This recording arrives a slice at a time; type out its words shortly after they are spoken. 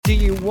Do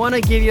you want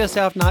to give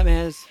yourself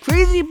nightmares?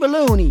 Crazy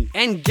baloney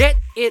and get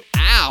it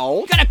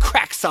out. Gonna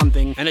crack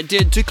something. And it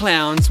did to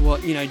clowns,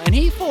 and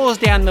he falls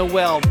down the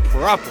well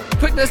proper.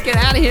 Quick, let's get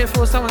out of here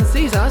before someone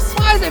sees us.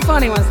 Why is it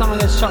funny when someone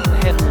gets shot in the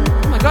head?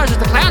 Oh my gosh, it's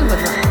the clown in the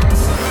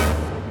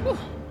front.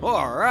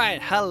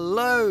 Alright,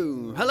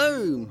 hello.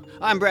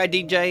 I'm Brad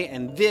DJ,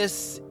 and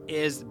this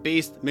is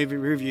Beast Movie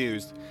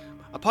Reviews,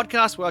 a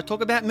podcast where I talk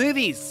about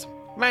movies,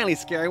 mainly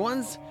scary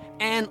ones,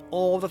 and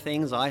all the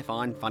things I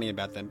find funny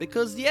about them.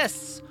 Because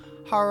yes,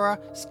 horror,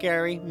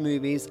 scary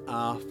movies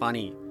are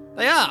funny.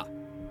 They are.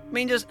 I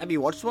mean, have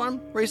you watched one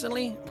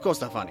recently? Of course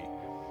they're funny.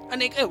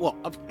 And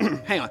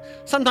hang on.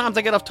 Sometimes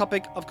I get off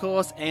topic, of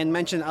course, and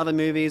mention other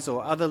movies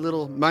or other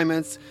little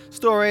moments,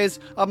 stories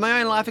of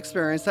my own life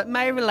experience that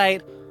may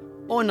relate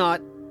or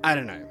not. I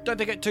don't know. Don't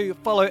forget to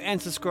follow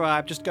and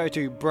subscribe. Just go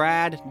to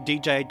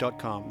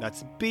braddj.com.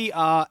 That's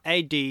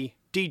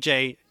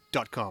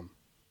BRADDJ.com.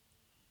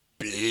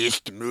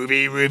 Beast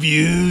Movie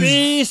Reviews.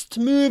 Beast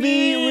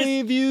Movie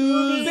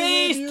Reviews.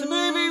 Beast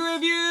Movie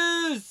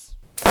Reviews.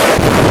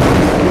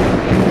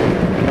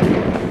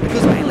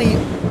 Because mainly,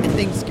 I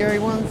think scary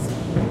ones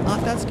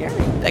aren't that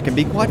scary. They can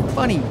be quite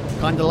funny.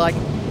 Kind of like,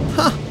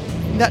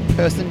 that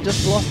person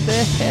just lost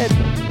their head.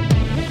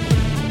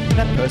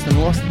 That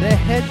person lost their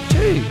head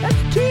too.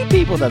 That's two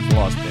people that's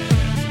lost their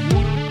heads.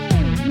 What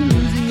are you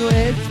losing your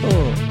head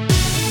for?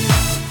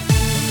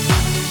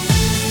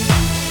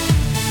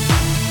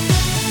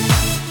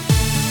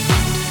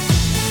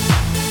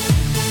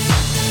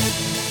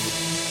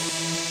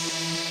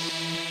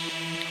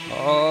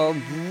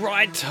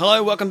 Alright,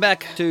 hello, welcome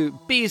back to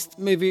Beast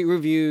Movie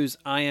Reviews.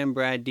 I am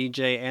Brad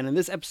DJ, and in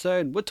this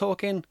episode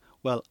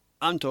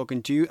I'm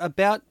talking to you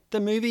about the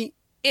movie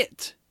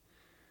It.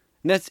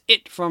 And that's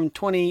It from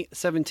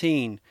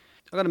 2017.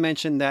 I've got to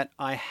mention that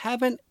I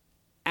haven't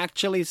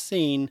actually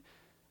seen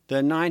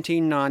the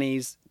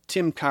 1990s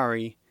Tim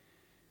Curry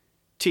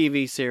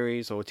TV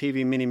series or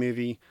TV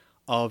mini-movie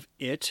of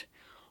It,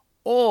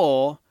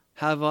 or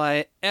have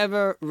I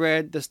ever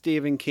read the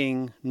Stephen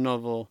King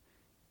novel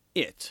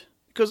It.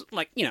 Because,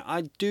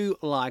 I do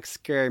like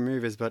scary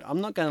movies, but I'm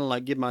not going to,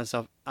 give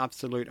myself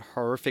absolute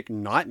horrific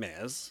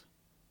nightmares.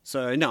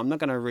 So, no, I'm not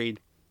going to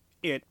read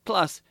It.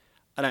 Plus,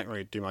 I don't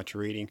really do much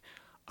reading.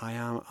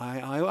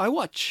 I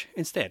watch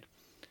instead.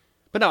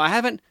 But no, I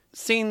haven't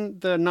seen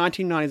the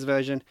 1990s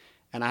version,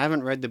 and I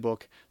haven't read the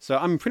book. So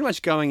I'm pretty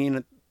much going in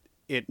at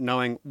it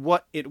knowing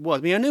what it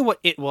was. I mean, I knew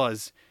what it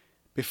was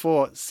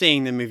before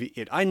seeing the movie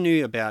It. I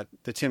knew about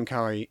the Tim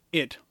Curry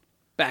It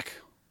back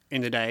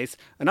in the days,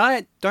 and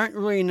I don't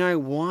really know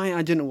why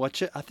I didn't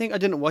watch it. I think I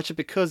didn't watch it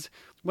because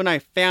when I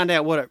found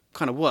out what it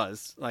kind of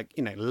was,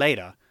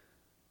 later,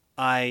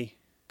 I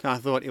kind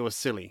of thought it was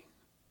silly.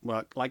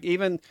 Well,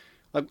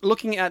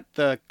 looking at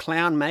the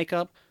clown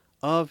makeup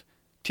of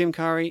Tim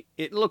Curry,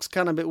 it looks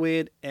kind of a bit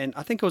weird, and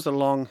I think it goes for a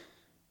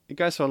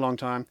long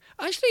time.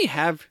 I think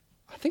I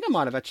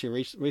might have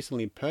actually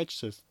recently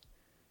purchased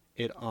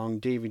it on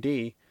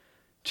DVD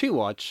to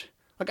watch.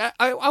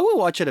 I will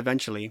watch it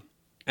eventually.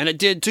 And it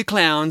did to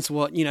clowns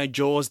what,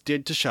 Jaws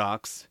did to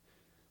sharks.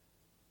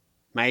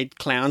 Made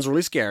clowns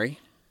really scary.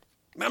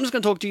 I'm just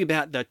going to talk to you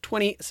about the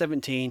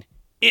 2017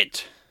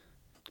 It.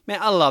 Man,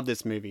 I love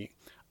this movie.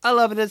 I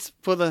love this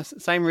for the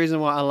same reason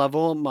why I love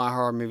all my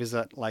horror movies,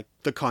 like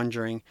The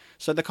Conjuring.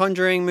 So The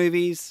Conjuring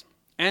movies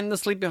and The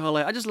Sleepy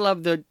Hollow. I just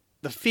love the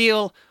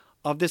feel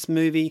of this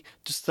movie.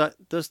 Just the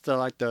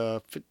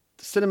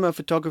cinema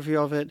photography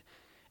of it.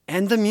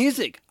 And the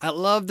music. I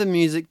love the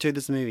music to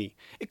this movie.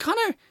 It kind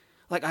of...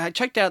 I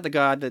checked out the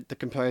guy, the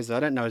composer.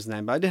 I don't know his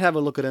name, but I did have a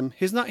look at him.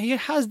 He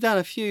has done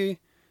a few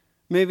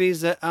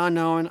movies that are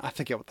known. I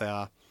forget what they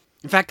are.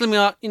 In fact, I'm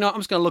just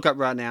going to look up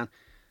right now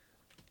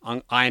on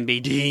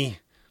IMDb,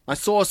 my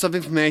source of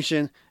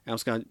information, and I'm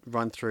just going to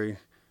run through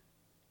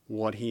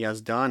what he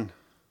has done.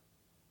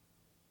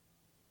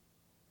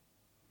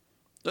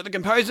 So the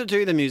composer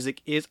to the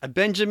music is a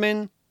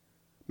Benjamin...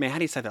 Man, how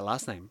do you say that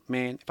last name?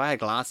 Man, if I had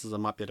glasses, I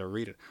might be able to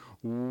read it.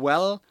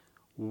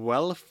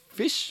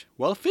 Wellfish?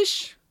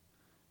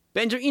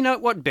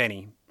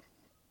 Benny.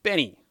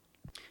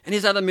 And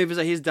his other movies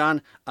that he's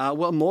done,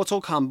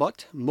 Mortal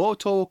Kombat,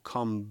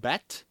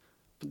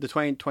 the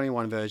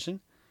 2021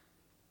 version.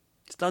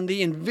 He's done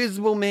The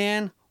Invisible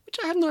Man, which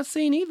I have not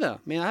seen either.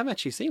 Man, I haven't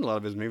actually seen a lot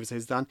of his movies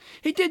he's done.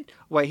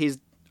 He's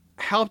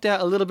helped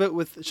out a little bit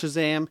with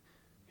Shazam.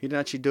 He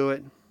didn't actually do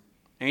it.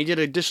 And he did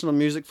additional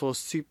music for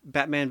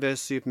Batman vs.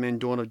 Superman,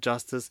 Dawn of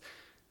Justice.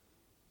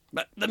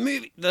 But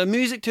the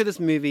music to this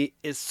movie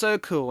is so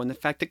cool, and the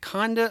fact it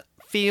kind of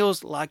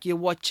feels like you're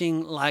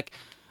watching a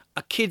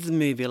kid's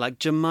movie like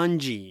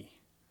Jumanji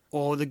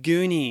or The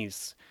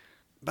Goonies,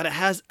 but it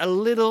has a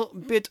little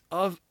bit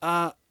of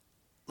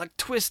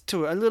twist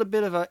to it, a little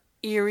bit of a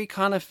eerie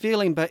kind of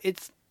feeling, but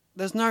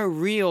there's no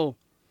real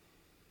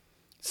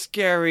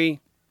scary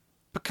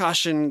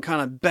percussion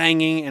kind of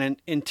banging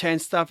and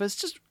intense stuff.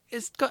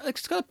 It's got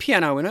a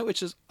piano in it,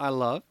 which I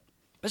love.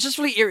 It's just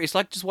really eerie. It's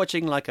like just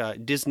watching a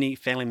Disney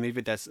family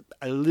movie that's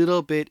a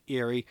little bit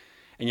eerie,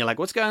 and you're like,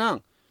 what's going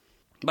on?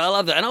 But I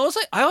love that. And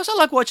I also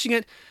like watching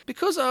it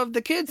because of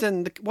the kids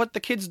and what the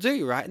kids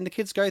do, right? And the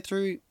kids go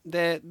through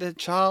their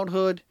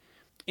childhood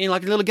in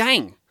like a little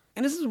gang.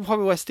 And this is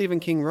probably why Stephen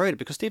King wrote it,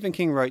 because Stephen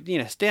King wrote,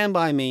 Stand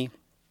By Me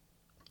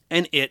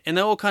and It, and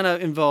they all kind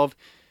of involve,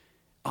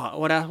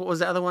 what was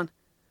the other one?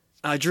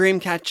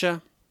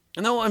 Dreamcatcher.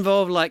 And they all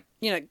involve like,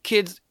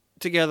 kids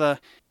together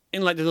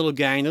in like the little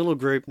gang, the little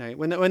group,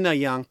 when they're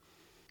young.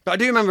 But I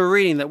do remember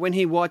reading that when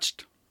he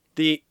watched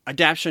the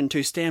adaptation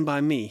to Stand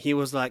By Me, he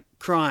was like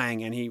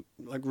crying and he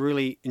like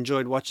really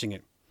enjoyed watching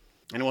it.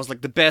 And it was like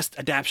the best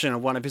adaptation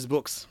of one of his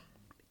books.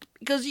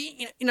 Because,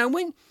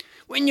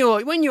 when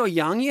you're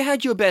young, you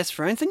had your best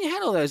friends and you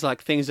had all those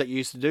like things that you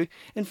used to do.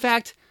 In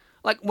fact,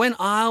 like when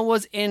I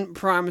was in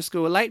primary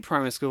school, late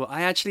primary school,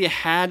 I actually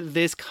had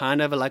this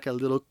kind of like a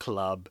little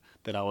club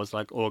that I was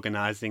like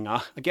organizing.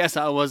 I guess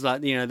I was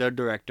like, the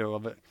director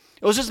of it.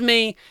 It was just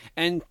me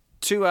and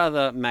two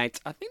other mates.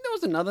 I think there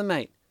was another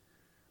mate.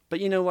 But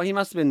you know what? He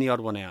must have been the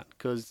odd one out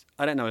because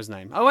I don't know his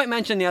name. I won't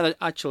mention the other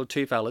actual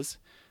two fellas,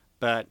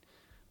 but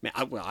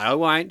I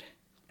won't.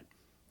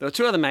 There were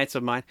two other mates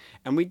of mine,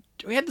 and we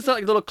had this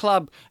like little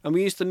club, and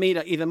we used to meet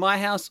at either my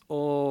house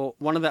or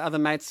one of the other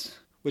mates,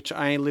 which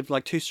I lived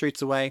like 2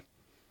 streets away,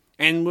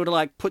 and we'd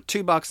like put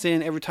 $2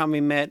 in every time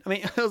we met. I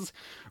mean, it was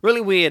really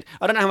weird.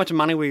 I don't know how much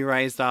money we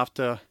raised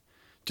after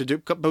to do,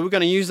 but we're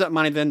going to use that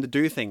money then to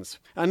do things.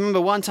 I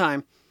remember one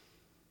time,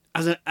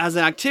 as an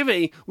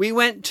activity, we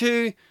went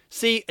to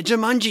see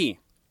Jumanji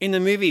in the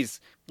movies,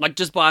 like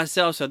just by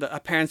ourselves. So that our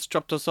parents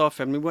dropped us off,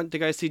 and we went to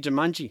go see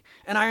Jumanji.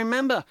 And I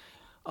remember,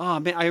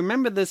 I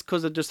remember this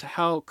because of just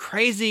how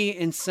crazy,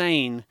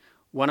 insane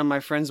one of my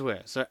friends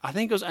were. So I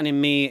think it was only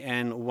me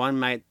and one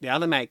mate. The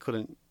other mate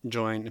couldn't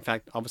join. In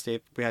fact,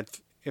 obviously,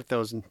 if there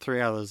was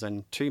 3 others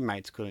and 2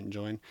 mates couldn't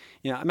join,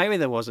 maybe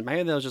there wasn't.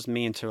 Maybe there was just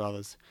me and 2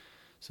 others.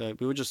 So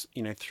we were just,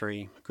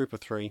 3, a group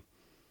of 3.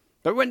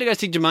 But we went to go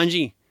see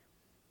Jumanji.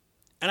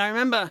 And I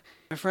remember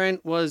my friend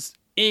was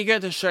eager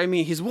to show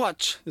me his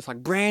watch. This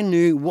like brand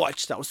new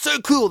watch that was so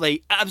cool that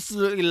he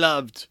absolutely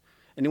loved.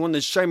 And he wanted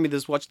to show me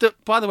this watch.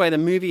 By the way, the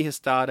movie has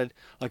started.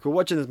 Like we're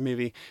watching this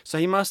movie. So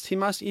he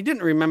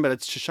didn't remember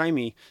to show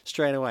me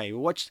straight away. We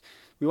watched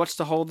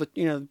the whole, the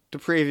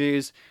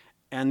previews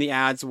and the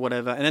ads or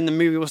whatever. And then the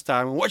movie was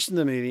starting. We're watching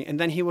the movie. And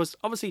then he was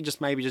obviously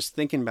maybe just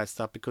thinking about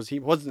stuff because he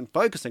wasn't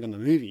focusing on the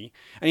movie.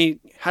 And he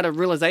had a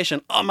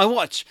realization, my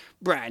watch.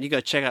 Brad, you got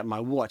to check out my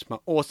watch. My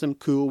awesome,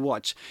 cool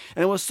watch.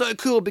 And it was so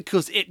cool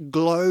because it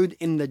glowed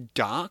in the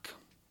dark.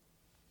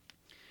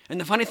 And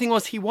the funny thing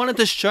was he wanted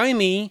to show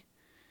me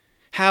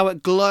how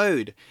it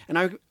glowed. And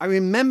I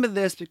remember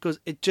this because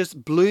it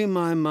just blew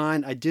my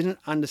mind. I didn't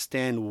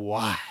understand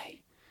why.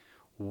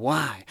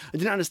 I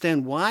didn't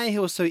understand why he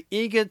was so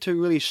eager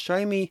to really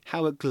show me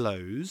how it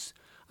glows.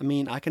 I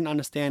mean, I can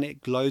understand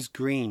it glows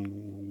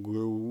green,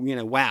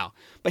 wow.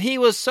 But he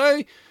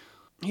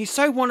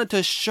so wanted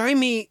to show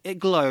me it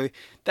glow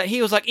that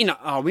he was like,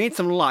 we need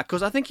some light.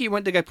 Because I think he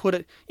went to go put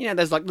it,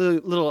 there's like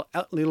little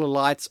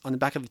lights on the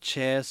back of the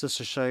chairs just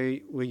to show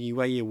you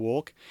where you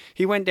walk.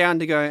 He went down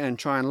to go and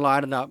try and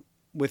light it up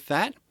with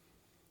that.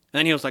 And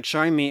then he was like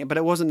showing me, but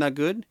it wasn't that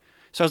good.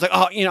 So I was like,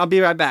 I'll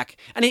be right back.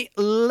 And he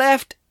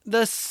left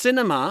the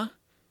cinema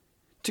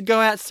to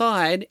go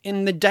outside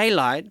in the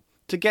daylight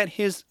to get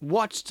his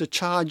watch to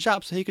charge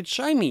up so he could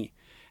show me.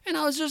 And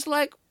I was just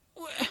like,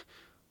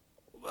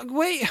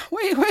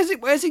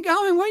 where's he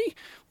going? We're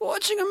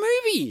watching a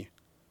movie.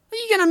 Are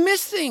you going to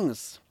miss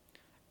things?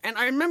 And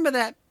I remember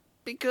that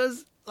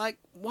because,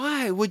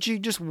 why would you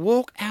just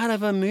walk out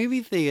of a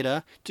movie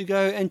theater to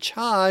go and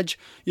charge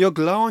your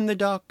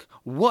glow-in-the-dark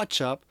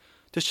watch up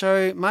to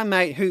show my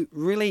mate who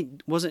really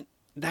wasn't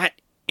that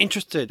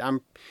interested?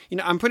 I'm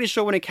pretty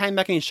sure when he came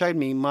back and showed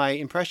me, my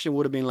impression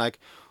would have been like,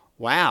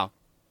 wow,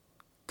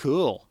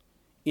 cool.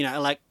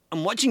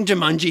 I'm watching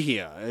Jumanji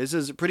here. This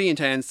is pretty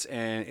intense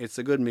and it's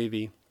a good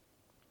movie.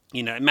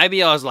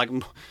 Maybe I was like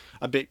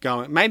a bit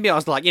going, maybe I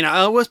was like,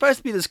 we're supposed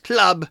to be this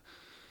club,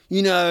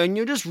 and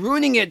you're just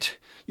ruining it.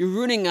 You're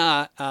ruining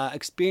our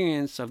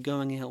experience of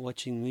going out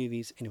watching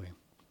movies. Anyway.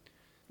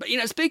 But,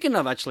 speaking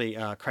of actually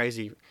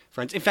crazy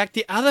friends, in fact,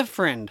 the other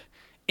friend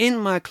in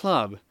my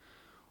club,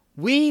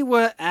 we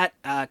were at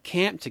a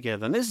camp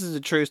together, and this is a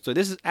true story.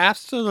 This is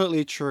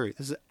absolutely true.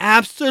 This is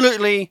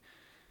absolutely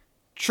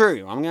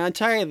true. I'm going to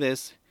tell you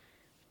this,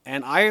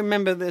 and I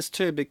remember this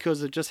too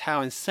because of just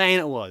how insane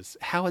it was.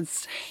 How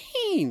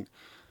insane!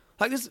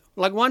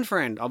 Like one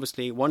friend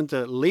obviously wanted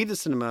to leave the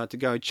cinema to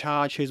go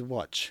charge his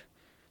watch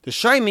to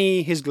show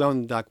me his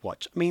glow-in-the-dark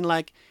watch. I mean,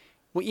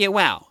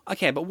 wow.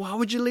 Okay, but why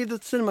would you leave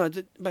the cinema?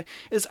 But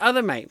this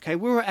other mate, okay,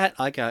 we were at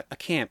like a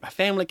camp, a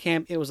family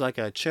camp. It was like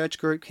a church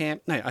group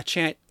camp. No,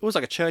 it was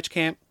like a church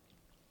camp.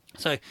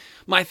 So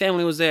my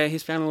family was there,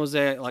 his family was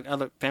there, like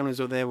other families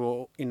were there.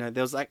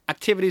 There was like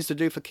activities to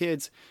do for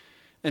kids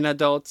and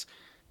adults.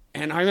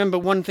 And I remember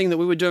one thing that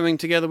we were doing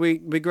together, we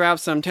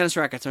grabbed some tennis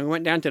rackets and we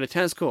went down to the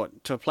tennis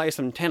court to play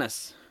some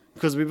tennis.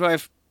 Because we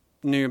both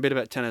knew a bit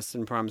about tennis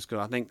in primary school.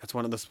 I think that's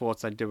one of the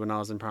sports I did when I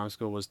was in primary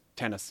school was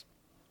tennis.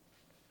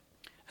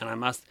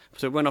 And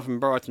so we went off and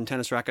borrowed some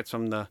tennis rackets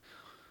from the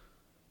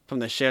from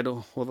the shed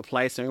or the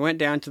place, and we went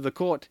down to the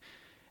court.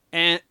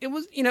 And it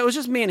was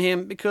just me and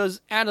him,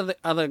 because out of the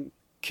other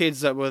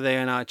kids that were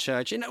there in our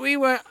church,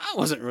 I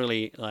wasn't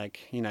really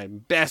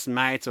best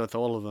mates with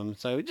all of them.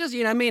 So just,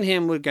 me and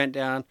him would go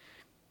down,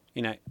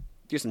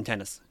 do some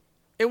tennis.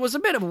 It was a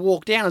bit of a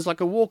walk down. It was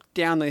like a walk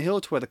down the hill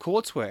to where the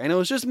courts were. And it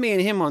was just me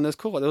and him on this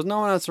court. There was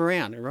no one else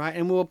around, right?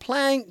 And we were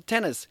playing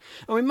tennis.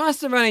 And we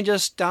must have only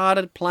just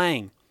started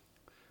playing,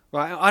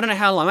 right? I don't know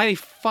how long, maybe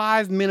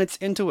 5 minutes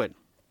into it.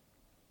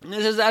 And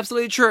this is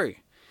absolutely true.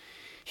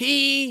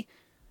 He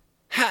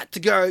had to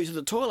go to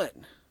the toilet.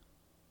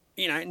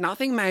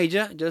 Nothing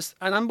major, just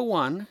a number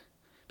one.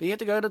 But he had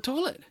to go to the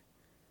toilet.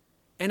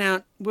 And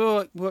now,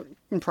 we're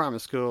in primary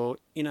school,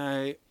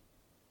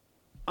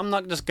 I'm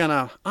not just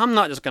gonna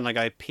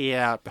go pee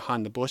out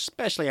behind the bush,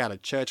 especially out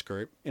of church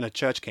group, in a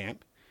church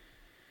camp.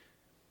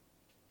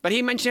 But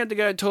he mentioned he had to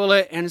go to the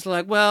toilet, and it's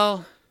like,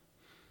 well,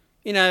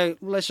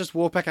 let's just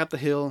walk back up the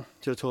hill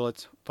to the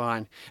toilet,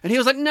 fine. And he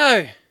was like,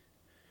 no,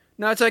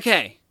 it's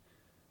okay.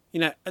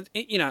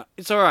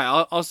 It's all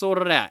right. I'll sort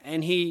it out.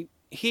 And he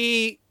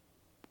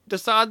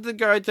decided to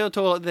go to the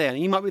toilet there.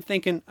 And you might be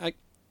thinking,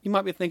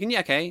 yeah,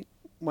 okay,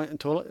 went to the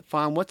toilet,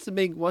 fine. What's the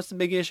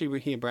big issue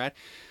here, Brad?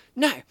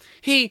 No,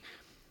 he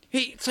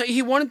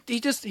didn't want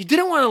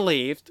to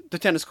leave the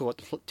tennis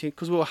court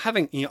because we were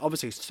having,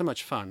 obviously so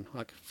much fun.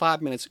 Like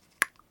 5 minutes,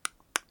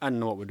 I don't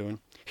know what we're doing,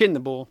 hitting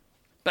the ball.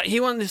 But he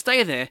wanted to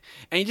stay there,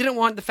 and he didn't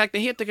want the fact that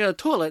he had to go to the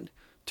toilet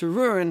to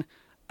ruin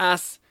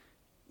us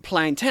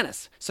playing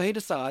tennis. So he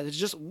decided to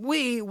just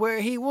wee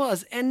where he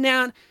was. And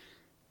now,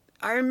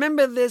 I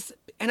remember this,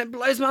 and it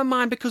blows my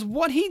mind, because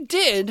what he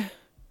did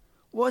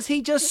was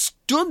he just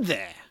stood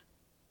there.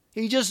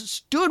 He just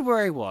stood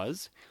where he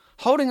was,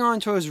 holding on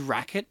to his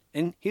racket,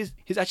 and he's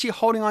actually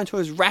holding on to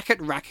his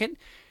racket,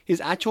 his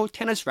actual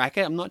tennis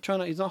racket.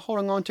 He's not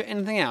holding on to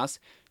anything else,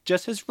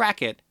 just his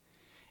racket.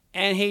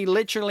 And he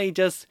literally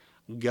just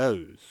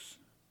goes.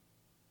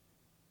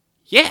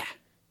 Yeah.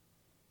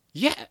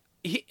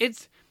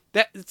 It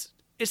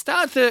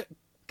started to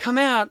come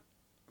out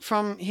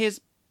from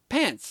his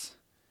pants,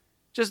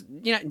 just,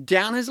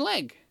 down his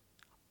leg,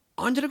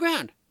 onto the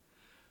ground.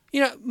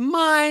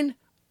 Mind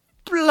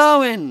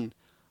blowing.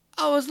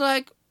 I was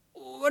like,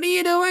 what are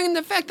you doing?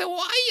 The fact that, why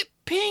are you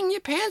peeing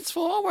your pants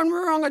for when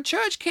we're on a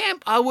church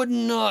camp? I would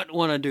not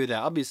want to do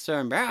that. I'd be so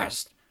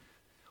embarrassed.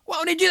 What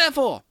would he do that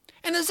for?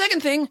 And the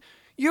second thing,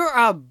 you're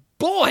a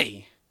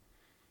boy.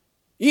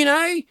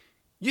 You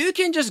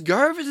can just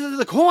go over to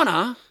the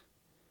corner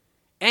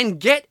and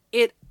get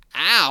it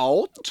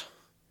out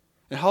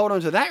and hold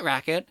on to that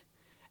racket,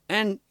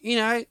 and,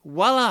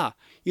 voila,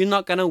 you're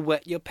not going to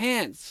wet your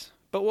pants.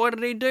 But what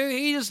did he do?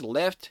 He just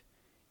left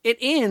it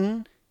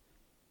in,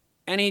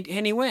 and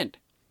he went.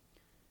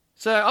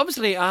 So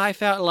obviously I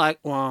felt like,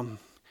 well,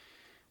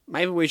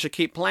 maybe we should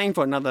keep playing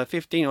for another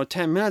 15 or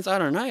 10 minutes. I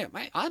don't know.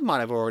 I might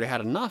have already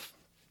had enough.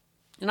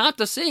 And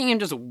after seeing him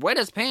just wet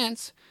his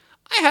pants,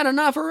 I had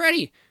enough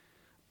already.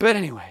 But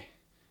anyway,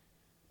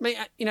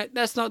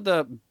 that's not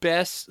the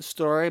best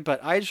story, but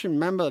I just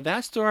remember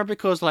that story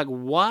because,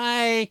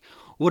 why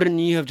wouldn't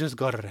you have just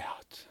got it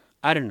out?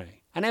 I don't know.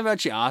 I never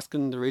actually asked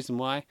him the reason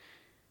why.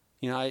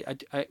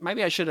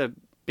 Maybe I should have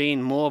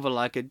been more of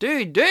a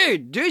dude,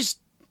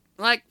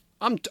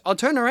 I'll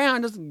turn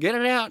around, just get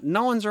it out.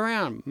 No one's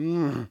around.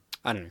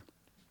 I don't know.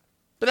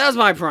 But that was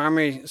my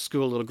primary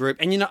school little group.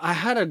 And, I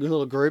had a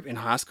little group in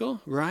high school,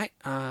 right?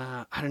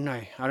 I don't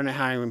know how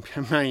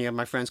many of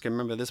my friends can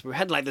remember this, but we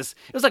had this,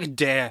 it was like a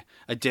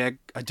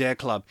dare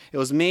club. It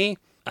was me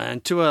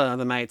and two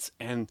other mates,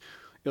 and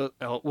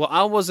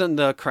I wasn't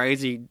the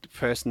crazy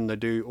person to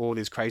do all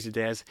these crazy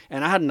dares,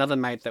 and I had another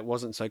mate that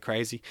wasn't so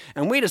crazy,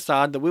 and we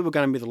decided that we were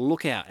going to be the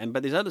lookout,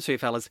 but these other two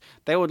fellas,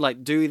 they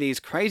would do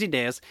these crazy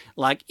dares,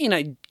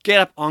 get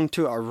up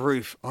onto a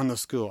roof on the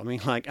school.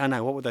 I don't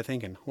know, what were they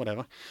thinking?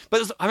 Whatever.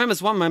 But I remember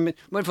this one moment,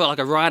 we went for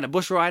a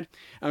bush ride,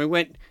 and we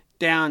went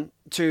down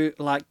to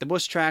the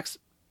bush tracks,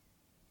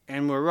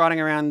 and we were riding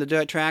around the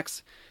dirt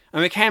tracks,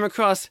 and we came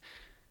across,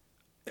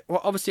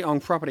 obviously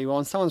on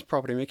someone's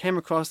property, we came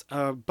across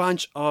a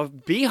bunch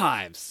of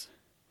beehives.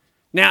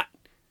 Now,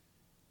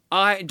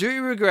 I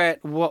do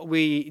regret what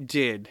we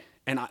did,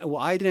 and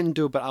I didn't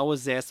do it, but I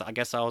was there, so I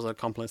guess I was an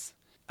accomplice.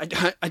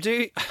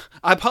 I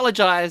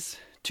apologize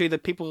to the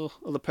people,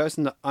 or the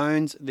person that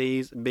owns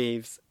these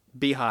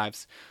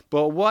beehives,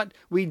 but what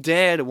we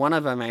dared one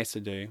of our mates to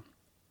do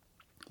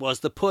was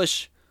to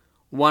push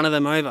one of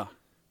them over,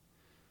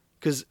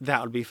 because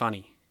that would be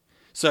funny.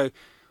 So,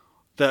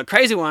 the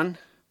crazy one,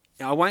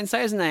 I won't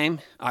say his name.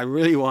 I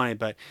really wanted,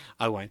 but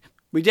I won't.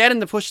 We dared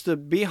him to push the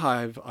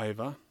beehive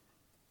over.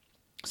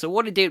 So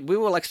what he did, we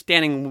were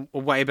standing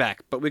way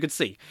back, but we could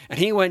see. And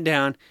he went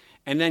down,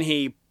 and then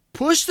he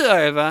pushed it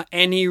over,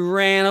 and he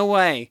ran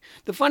away.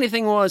 The funny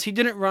thing was, he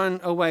didn't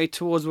run away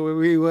towards where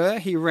we were.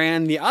 He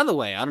ran the other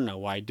way. I don't know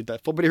why he did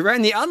that for, but he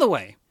ran the other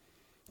way.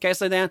 Okay,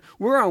 so then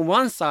we're on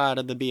one side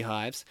of the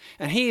beehives,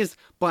 and he's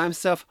by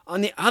himself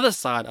on the other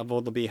side of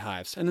all the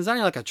beehives. And there's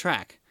only a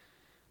track.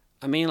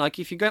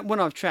 If you went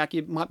off track,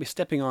 you might be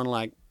stepping on,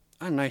 I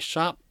don't know,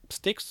 sharp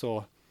sticks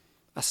or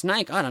a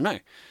snake, I don't know.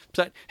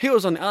 So he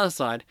was on the other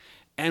side,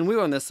 and we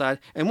were on this side,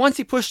 and once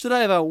he pushed it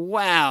over,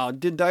 wow,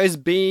 did those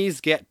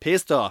bees get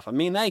pissed off. I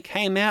mean, they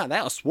came out,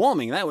 they were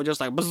swarming, they were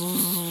just like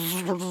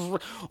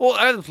all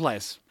over the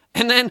place.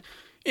 And then,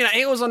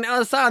 he was on the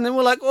other side, and then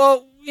we're like,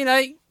 well,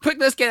 quick,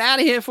 let's get out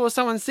of here before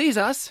someone sees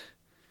us.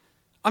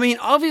 I mean,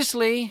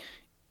 obviously,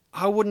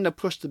 I wouldn't have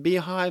pushed the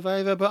beehive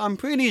over, but I'm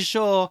pretty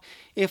sure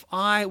if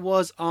I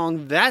was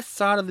on that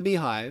side of the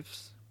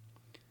beehives,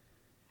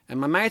 and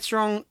my mates were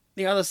on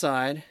the other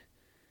side,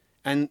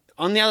 and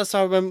on the other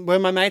side where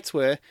my mates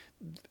were,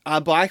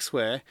 our bikes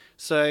were,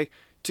 so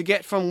to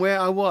get from where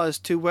I was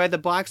to where the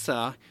bikes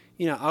are,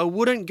 I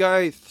wouldn't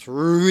go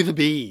through the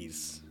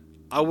bees.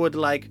 I would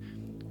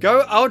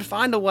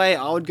find a way,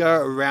 I would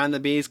go around the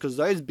bees, because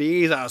those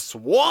bees are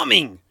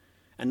swarming,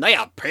 and they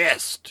are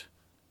pissed.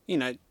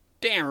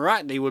 Damn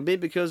right they would be,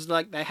 because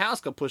their house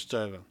got pushed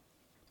over.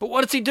 But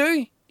what does he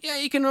do? Yeah,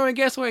 you can already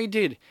guess what he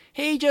did.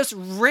 He just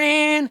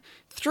ran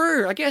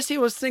through. I guess he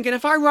was thinking,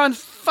 if I run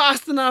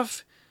fast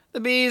enough, the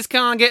bees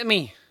can't get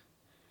me.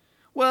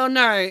 Well,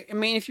 no. I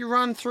mean, if you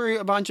run through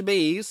a bunch of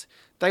bees,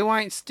 they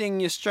won't sting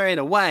you straight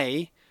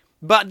away,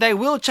 but they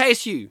will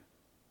chase you.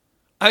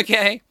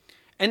 Okay?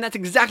 And that's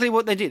exactly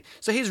what they did.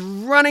 So he's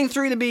running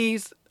through the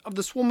bees, of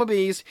the swarm of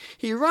bees.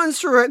 He runs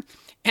through it,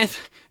 and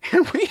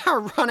we are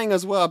running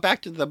as well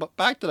back to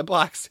the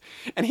bikes.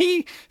 And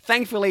he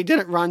thankfully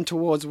didn't run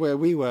towards where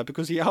we were,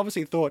 because he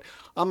obviously thought,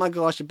 oh my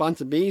gosh, a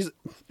bunch of bees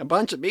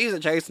are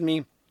chasing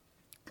me.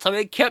 So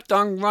he kept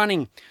on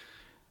running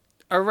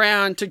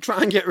around to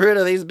try and get rid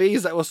of these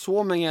bees that were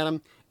swarming at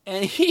him.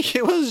 And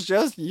he was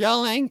just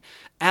yelling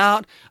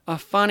out a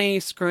funny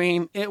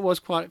scream. It was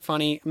quite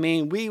funny. I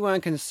mean, we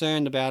weren't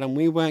concerned about him.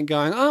 We weren't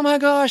going, oh my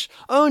gosh,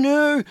 oh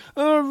no,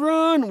 oh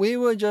run. We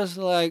were just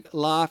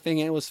laughing.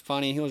 It was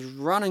funny. He was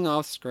running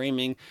off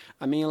screaming.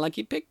 I mean,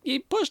 you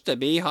pushed a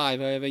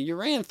beehive over. You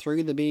ran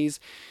through the bees.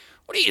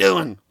 What are you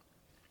doing?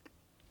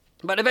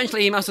 But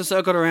eventually he must have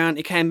circled around.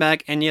 He came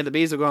back, and yeah, the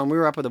bees were gone. We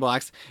were up with the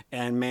bikes,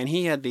 and man,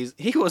 he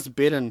was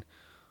bitten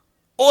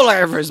all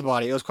over his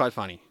body. It was quite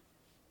funny.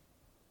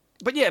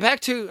 But yeah, back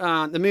to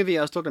the movie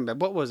I was talking about.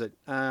 What was it?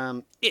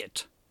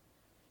 It.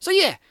 So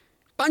yeah,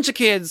 bunch of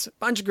kids,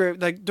 bunch of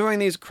group, doing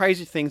these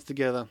crazy things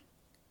together.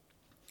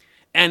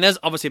 And there's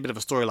obviously a bit of a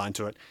storyline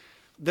to it.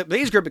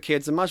 These group of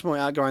kids are much more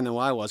outgoing than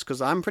I was,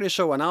 because I'm pretty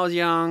sure when I was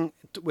young,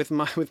 with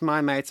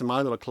my mates in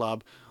my little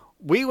club,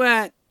 we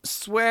weren't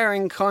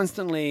swearing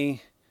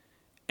constantly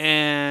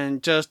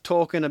and just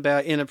talking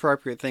about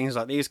inappropriate things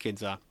like these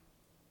kids are.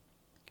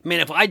 I mean,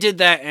 if I did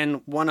that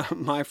and one of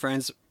my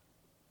friends'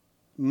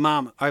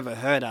 mum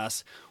overheard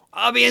us,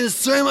 I'll be in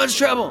so much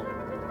trouble.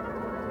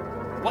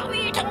 What were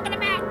you talking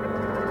about?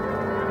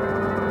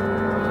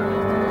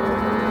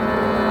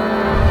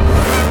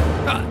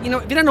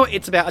 If you don't know what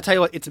it's about, I'll tell you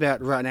what it's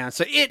about right now.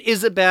 So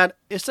it's about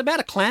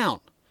a clown.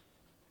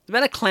 It's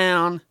about a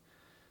clown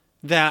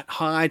that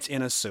hides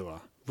in a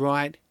sewer,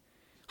 right?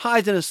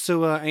 Hides in a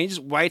sewer, and he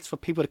just waits for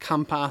people to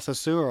come past the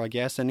sewer, I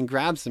guess, and then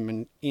grabs them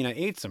and,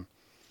 eats them.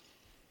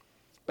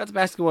 That's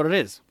basically what it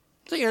is.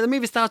 So, the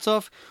movie starts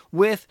off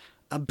with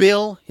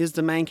Bill. He's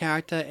the main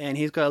character, and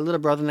he's got a little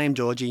brother named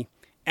Georgie,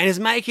 and he's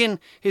making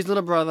his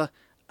little brother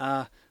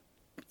a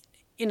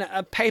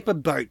paper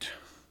boat.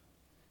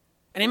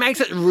 And he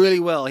makes it really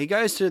well. He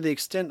goes to the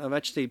extent of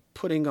actually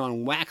putting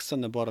on wax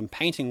on the bottom,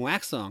 painting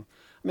wax on.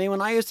 I mean,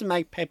 when I used to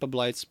make paper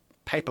boats,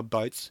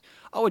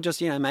 I would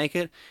just, make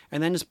it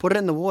and then just put it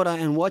in the water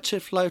and watch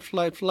it float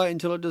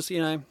until it just,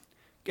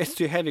 gets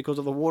too heavy because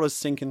of the water's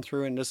sinking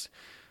through and just,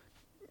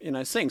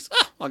 sinks.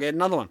 I'll get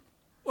another one.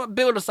 What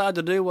Bill decided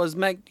to do was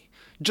make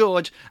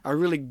George a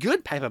really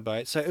good paper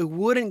boat so it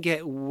wouldn't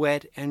get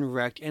wet and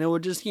wrecked, and it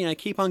would just,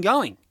 keep on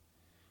going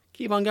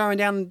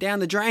down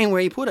the drain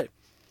where he put it.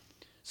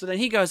 So then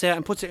he goes out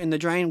and puts it in the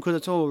drain because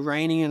it's all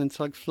raining and it's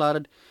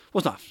flooded.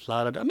 Well, it's not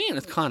flooded. I mean,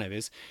 it kind of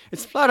is.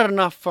 It's flooded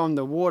enough from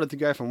the water to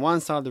go from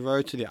one side of the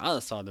road to the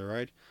other side of the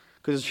road.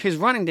 Because he's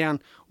running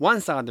down one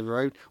side of the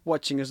road,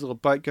 watching his little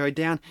boat go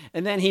down,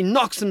 and then he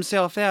knocks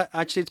himself out.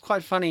 Actually, it's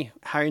quite funny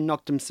how he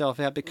knocked himself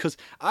out, because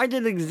I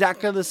did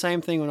exactly the same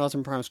thing when I was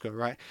in primary school,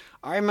 right?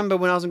 I remember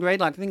when I was in grade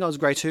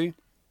 2,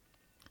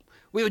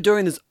 we were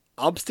doing this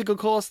obstacle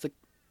course. The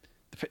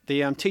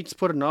teachers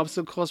put an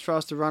obstacle course for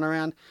us to run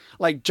around,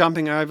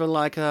 jumping over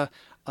like a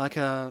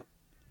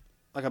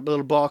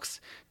little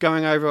box,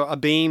 going over a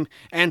beam,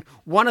 and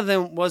one of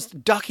them was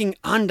ducking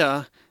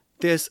under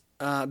this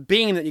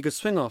beam that you could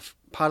swing off,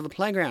 part of the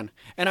playground.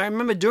 And I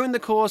remember doing the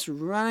course,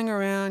 running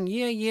around,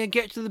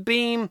 get to the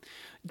beam,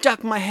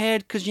 duck my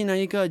head, because you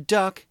gotta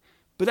duck,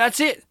 but that's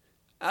it.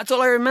 That's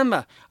all I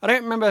remember. I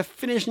don't remember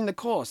finishing the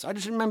course. I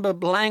just remember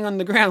laying on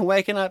the ground,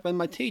 waking up, and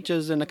my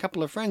teachers and a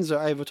couple of friends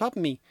are over top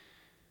of me.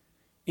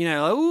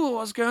 Ooh,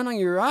 what's going on?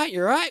 You're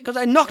right? Because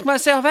I knocked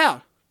myself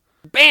out.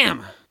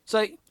 Bam!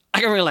 So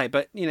I can relate,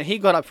 but he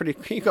got up pretty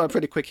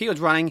quick. He was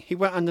running. He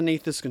went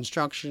underneath this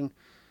construction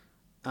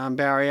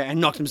barrier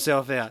and knocked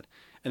himself out,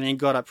 and then he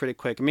got up pretty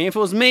quick. I mean, if it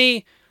was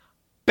me,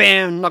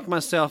 bam, knocked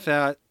myself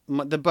out.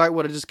 the boat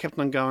would have just kept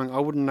on going. I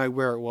wouldn't know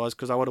where it was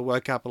because I would have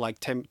woke up like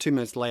 2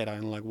 minutes later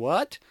and like,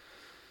 what?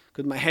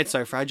 Because my head's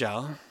so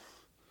fragile.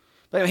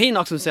 But anyway, he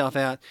knocks himself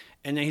out,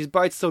 and then his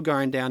boat's still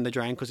going down the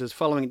drain because he was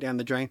following it down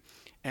the drain.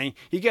 And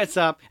he gets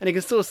up, and he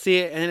can still see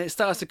it, and then it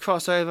starts to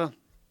cross over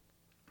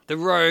the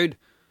road.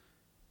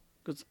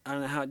 Because I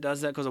don't know how it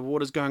does that because the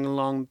water's going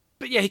along.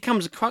 But yeah, he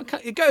comes across,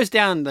 it goes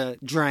down the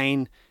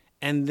drain,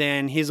 and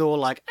then he's all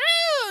like,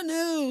 oh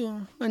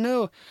no, I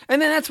know. And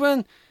then that's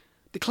when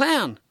the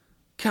clown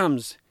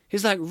comes.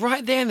 He's like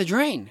right there in the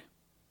drain.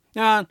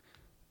 Now,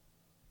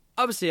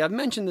 obviously, I've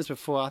mentioned this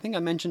before. I think I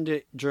mentioned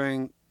it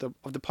during the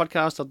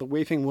podcast of The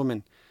Weeping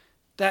Woman.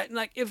 That,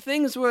 like, if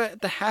things were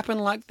to happen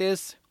like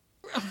this,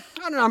 I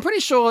don't know, I'm pretty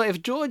sure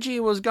if Georgie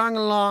was going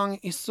along,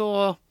 he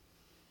saw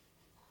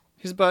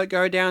his boat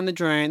go down the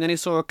drain, then he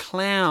saw a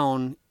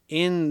clown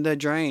in the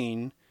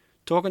drain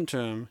talking to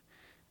him.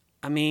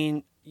 I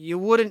mean, you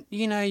wouldn't,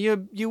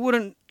 you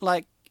wouldn't,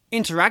 like,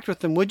 interact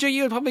with them, would you?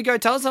 You would probably go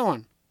tell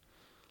someone.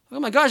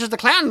 Oh my gosh, there's a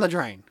clown in the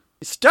drain.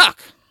 He's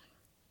stuck.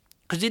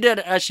 Because he did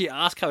actually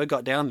ask how he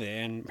got down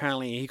there, and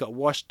apparently he got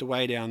washed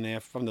away down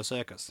there from the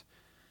circus.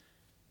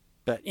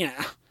 But,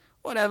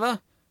 whatever.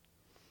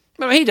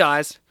 But he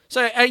dies.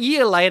 So a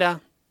year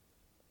later,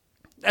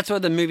 that's where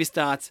the movie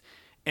starts,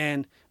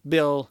 and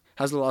Bill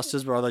has lost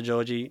his brother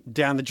Georgie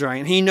down the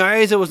drain. He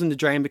knows it was in the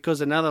drain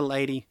because another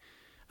lady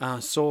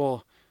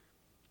saw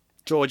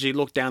Georgie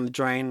look down the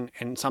drain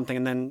and something,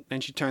 and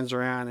then she turns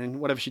around and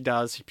whatever she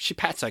does, she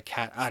pats her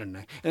cat, I don't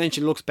know. And then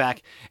she looks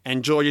back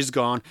and Georgie's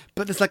gone,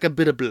 but there's like a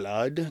bit of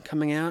blood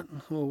coming out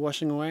or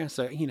washing away,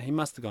 so he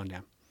must have gone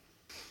down.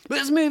 But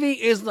this movie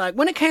is like,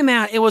 when it came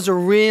out, it was a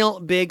real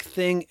big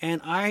thing,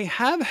 and I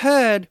have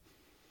heard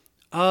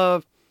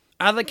of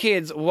other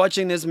kids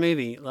watching this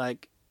movie.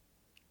 Like,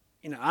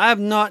 I have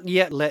not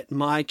yet let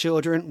my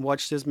children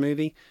watch this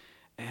movie,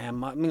 and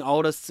my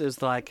oldest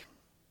is like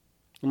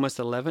almost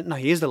 11. No,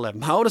 he is 11.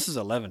 My oldest is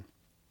 11.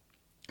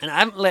 And I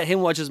haven't let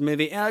him watch this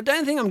movie, and I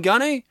don't think I'm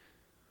gonna.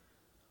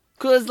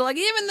 Because, like,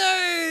 even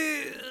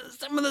though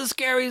some of the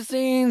scary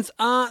scenes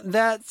aren't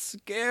that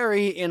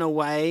scary in a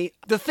way,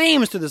 the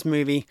themes to this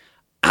movie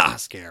are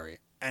scary.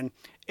 And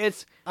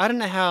I don't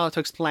know how to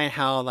explain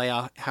how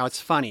it's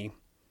funny.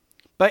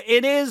 But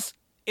it is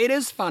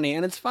funny,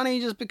 and it's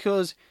funny just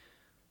because...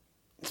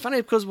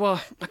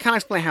 well, I can't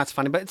explain how it's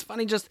funny, but it's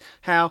funny just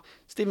how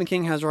Stephen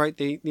King has wrote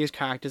these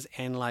characters,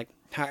 and like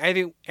how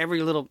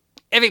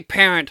every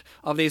parent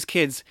of these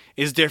kids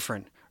is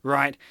different,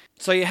 right?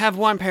 So you have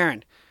one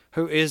parent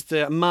who is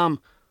the mum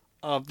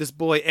of this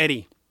boy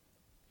Eddie,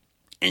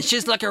 and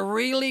she's like a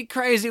really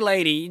crazy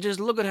lady. You just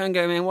look at her and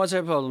go, man, what's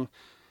her problem?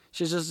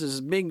 She's just this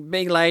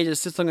big lady that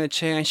sits on a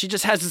chair, and she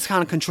just has this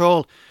kind of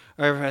control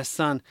over her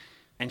son,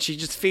 and she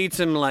just feeds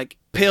him like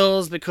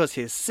pills because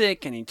he's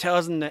sick, and he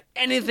tells him that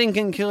anything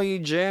can kill you,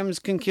 germs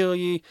can kill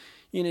you,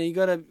 you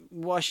gotta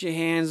wash your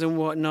hands and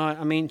whatnot.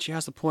 I mean, she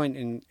has a point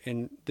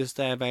in this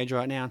day of age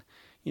right now.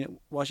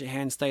 Wash your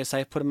hands, stay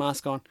safe, put a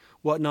mask on,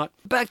 whatnot.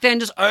 Back then,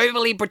 just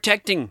overly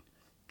protecting.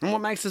 And what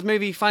makes this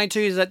movie funny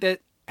too is that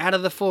out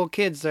of the four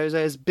kids,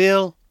 there's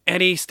Bill,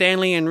 Eddie,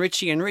 Stanley, and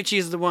Richie. And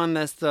Richie's the one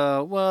that's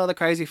the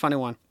crazy funny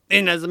one.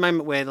 And there's a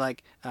moment where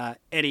like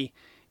Eddie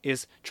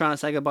is trying to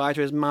say goodbye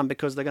to his mum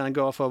because they're going to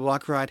go off for a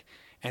bike ride.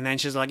 And then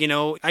she's like,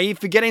 are you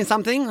forgetting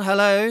something?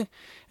 Hello?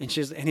 And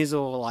he's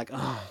all like,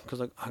 oh,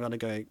 because I got to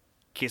go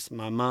kiss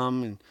my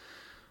mum. And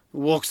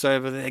walks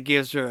over there,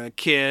 gives her a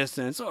kiss,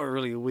 and it's all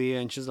really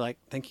weird. And she's like,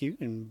 thank you,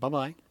 and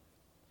bye-bye.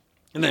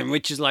 And then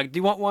Rich is like, do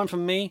you want one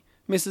from me,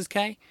 Mrs.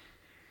 K?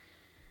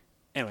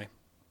 Anyway,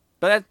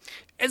 but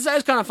it's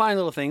those kind of funny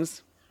little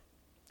things.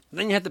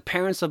 Then you have the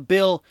parents of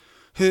Bill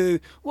who,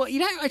 well, you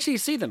don't actually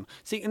see them.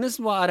 See, and this is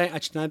why I don't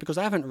actually know, because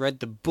I haven't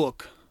read the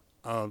book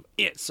of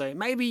it. So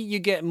maybe you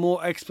get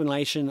more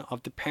explanation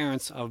of the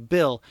parents of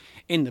Bill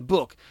in the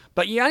book.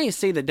 But you only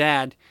see the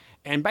dad,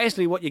 and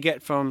basically what you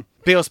get from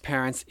Bill's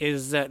parents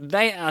is that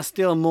they are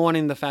still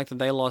mourning the fact that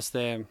they lost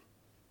their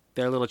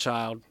little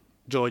child,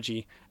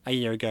 Georgie, a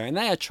year ago. And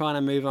they are trying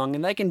to move on,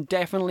 and they can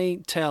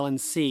definitely tell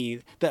and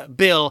see that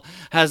Bill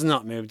has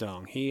not moved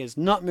on. He has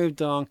not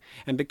moved on,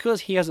 and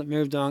because he hasn't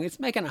moved on,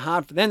 it's making it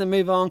hard for them to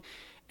move on.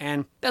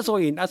 And that's all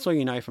you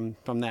know from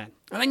that.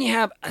 And then you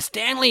have a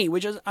Stanley,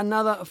 which is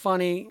another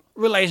funny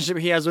relationship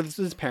he has with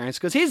his parents,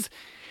 because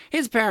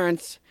his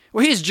parents,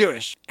 well, he's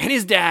Jewish, and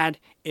his dad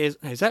is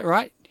that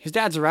right? His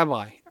dad's a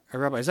rabbi.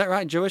 Is that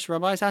right? Jewish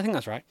rabbis? I think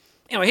that's right.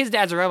 Anyway, his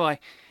dad's a rabbi,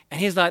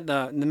 and he's like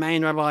the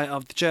main rabbi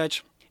of the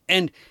church.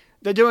 And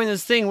they're doing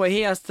this thing where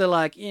he has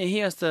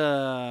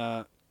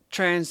to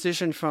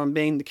transition from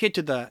being the kid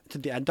to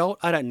the adult.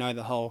 I don't know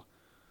the whole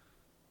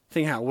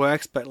thing how it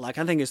works, but like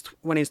I think it's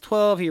when he's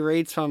 12, he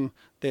reads from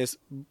this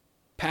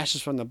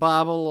passages from the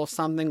Bible or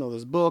something, or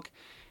this book,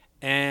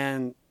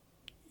 and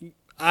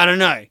I don't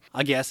know.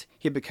 I guess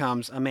he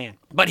becomes a man.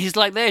 But he's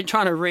like there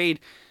trying to read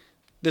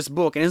this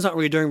book, and he's not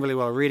really doing really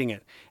well reading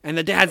it. And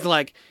the dad's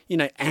like,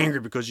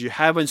 angry because you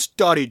haven't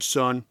studied,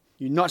 son.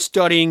 You're not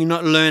studying, you're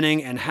not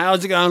learning, and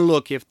how's it going to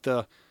look if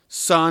the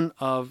son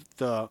of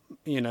the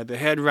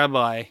head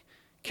rabbi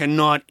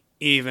cannot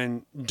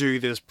even do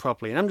this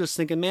properly. And I'm just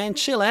thinking, man,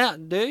 chill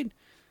out, dude.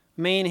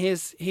 I mean,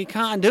 he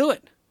can't do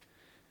it.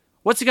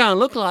 What's he going to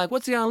look like?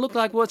 What's going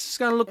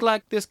to look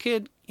like this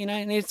kid,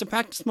 needs to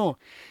practice more.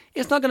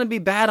 It's not going to be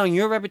bad on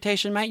your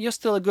reputation, mate. You're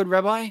still a good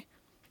rabbi.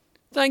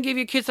 Don't give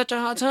your kid such a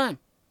hard time.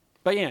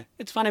 But yeah,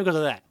 it's funny because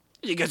of that.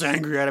 He gets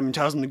angry at him and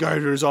tells him to go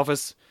to his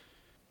office.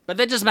 But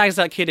that just makes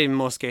that kid even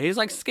more scared. He's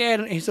like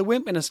scared. He's a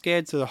wimp and is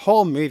scared to the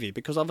whole movie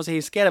because obviously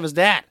he's scared of his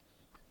dad.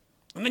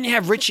 And then you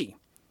have Richie,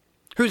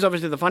 who's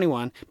obviously the funny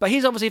one. But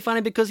he's obviously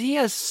funny because he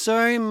has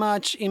so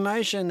much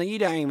emotion that you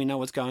don't even know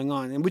what's going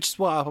on. And which is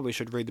why I probably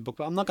should read the book.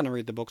 But I'm not going to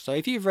read the book. So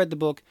if you've read the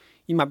book,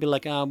 you might be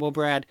like, oh, well,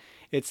 Brad,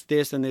 it's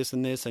this and this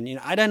and this. And,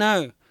 I don't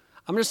know.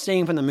 I'm just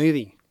seeing from the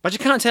movie. But you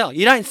can't tell.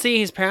 You don't see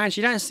his parents.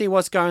 You don't see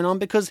what's going on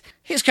because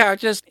his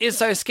character is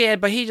so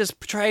scared, but he just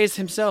portrays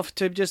himself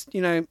to just,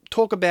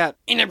 talk about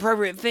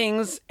inappropriate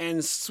things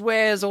and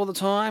swears all the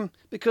time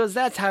because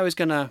that's how he's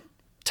going to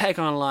take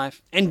on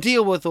life and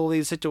deal with all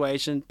these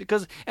situations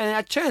and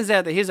it turns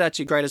out that his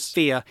actually greatest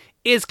fear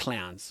is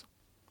clowns.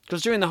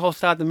 Because during the whole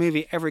start of the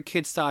movie, every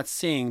kid starts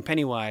seeing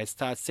Pennywise,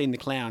 starts seeing the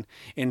clown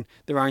in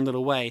their own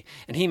little way.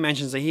 And he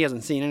mentions that he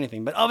hasn't seen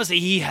anything. But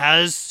obviously he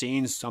has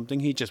seen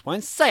something, he just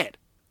won't say it.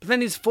 But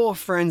then his 4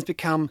 friends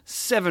become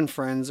 7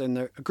 friends, and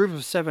a group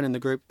of 7 in the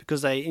group,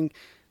 because they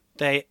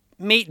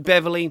meet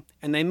Beverly,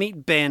 and they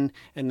meet Ben,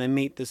 and they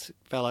meet this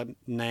fella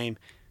named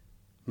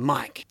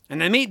Mike.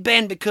 And they meet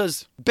Ben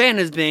because Ben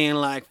is being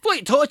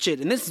fully tortured,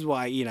 and this is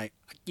why,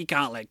 you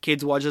can't let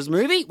kids watch this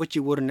movie, which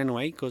you wouldn't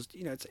anyway, because,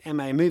 it's an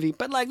MA movie.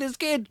 But this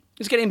kid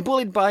is getting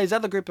bullied by his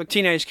other group of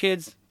teenage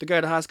kids that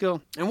go to high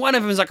school. And one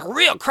of them is a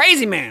real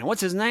crazy man.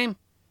 What's his name?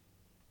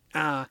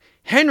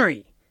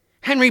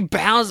 Henry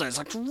Bowser. It's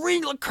a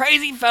real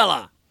crazy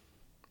fella.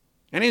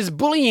 And he's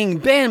bullying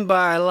Ben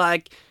by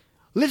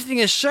lifting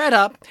his shirt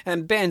up,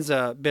 and Ben's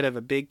a bit of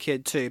a big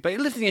kid too, but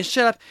he's lifting his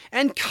shirt up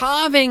and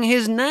carving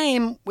his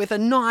name with a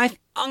knife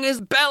on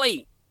his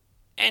belly.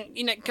 And,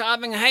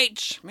 carving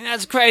H. I mean,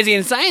 that's crazy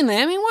insane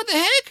there. I mean, what the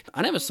heck?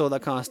 I never saw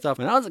that kind of stuff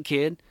when I was a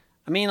kid.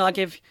 I mean,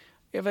 if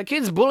a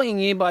kid's bullying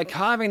you by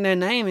carving their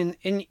name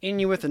in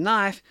you with a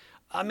knife,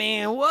 I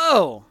mean,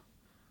 whoa.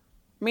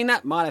 I mean,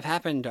 that might have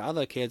happened to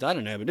other kids. I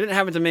don't know, but it didn't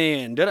happen to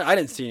me, and I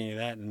didn't see any of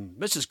that, and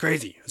that's just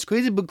crazy. It's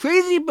crazy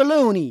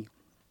baloney.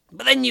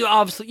 But then you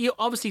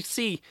obviously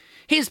see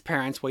his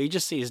parents, where you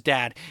just see his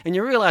dad, and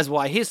you realize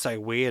why he's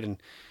so weird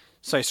and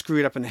so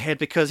screwed up in the head,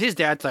 because his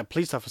dad's a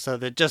police officer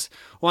that just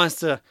wants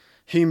to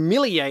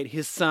humiliate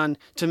his son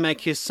to make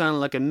his son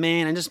look a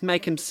man and just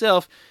make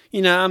himself,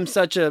 I'm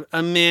such a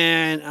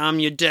man, I'm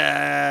your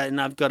dad,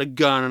 and I've got a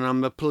gun, and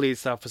I'm a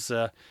police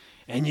officer,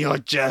 and you're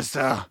just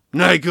a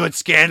no good,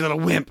 scared little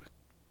wimp.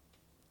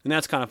 And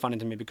that's kind of funny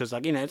to me because,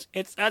 that's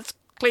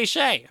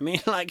cliche. I mean,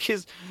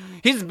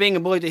 he's being a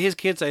bully to his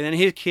kid, so then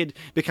his kid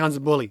becomes a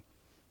bully.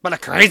 But a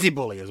crazy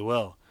bully as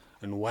well.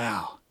 And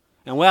wow,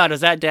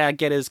 does that dad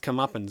get his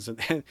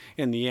comeuppance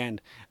in the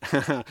end.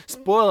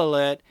 Spoiler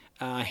alert,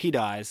 he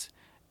dies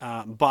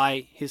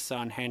by his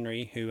son,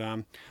 Henry,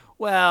 who,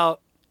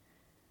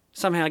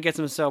 somehow gets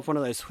himself one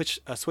of those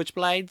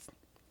switchblades.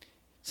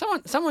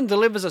 Someone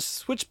delivers a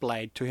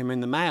switchblade to him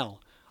in the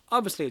mail.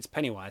 Obviously, it's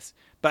Pennywise.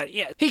 But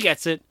yeah, he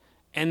gets it,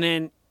 and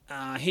then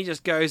he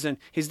just goes, and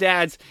his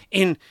dad's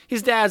sitting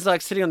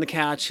on the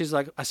couch. He's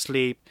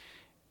asleep,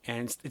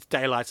 and it's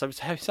daylight, so he's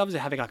obviously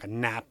having a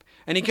nap.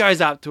 And he goes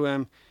up to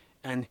him,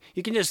 and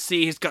you can just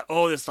see he's got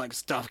all this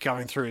stuff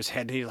going through his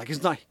head.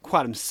 He's not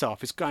quite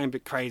himself. He's going a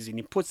bit crazy, and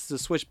he puts the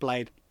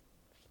switchblade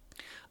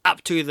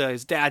up to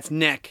his dad's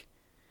neck,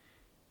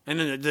 and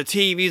then the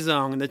TV's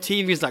on, and the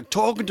TV's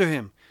talking to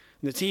him.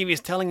 And the TV is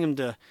telling him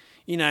to,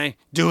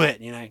 do it,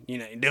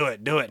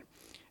 do it.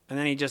 And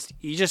then you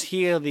just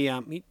hear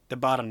the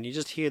button. You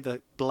just hear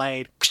the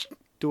blade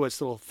do its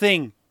little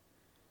thing.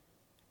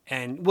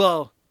 And,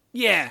 well,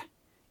 yeah,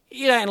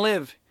 he don't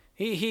live.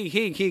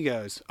 He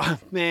goes. Oh,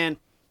 man.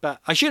 But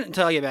I shouldn't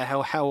tell you about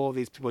how all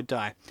these people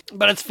die.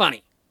 But it's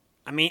funny.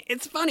 I mean,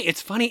 it's funny.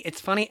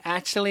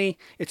 Actually,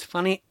 it's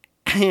funny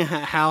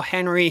how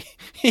Henry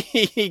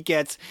he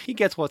gets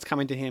what's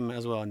coming to him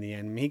as well in the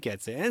end. He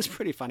gets it, and it's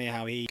pretty funny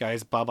how he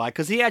goes bye bye,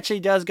 because he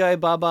actually does go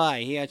bye bye.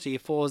 He actually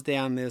falls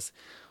down this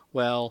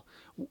he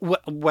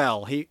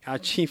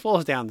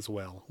falls down this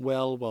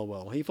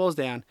well. He falls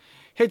down,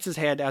 hits his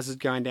head as it's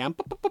going down,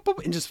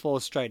 and just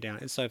falls straight down.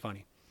 It's so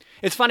funny.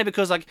 It's funny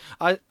because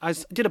I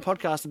did a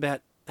podcast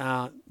about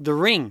The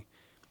Ring,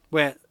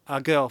 where a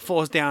girl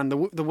falls down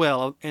the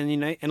well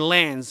and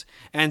lands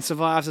and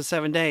survives for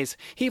 7 days.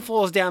 He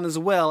falls down this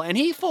well, and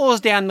he falls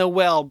down the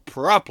well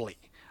properly.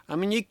 I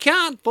mean, you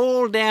can't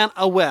fall down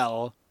a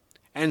well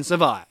and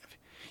survive.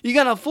 You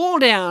gotta fall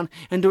down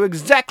and do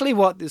exactly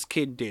what this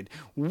kid did.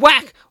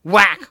 Whack,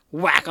 whack,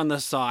 whack on the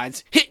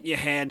sides, hit your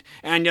head,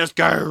 and just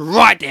go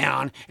right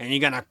down, and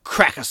you're gonna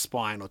crack a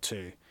spine or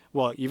two.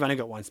 Well, you've only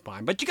got one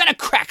spine, but you're gonna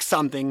crack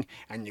something,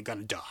 and you're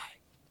gonna die.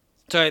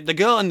 So the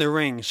girl in The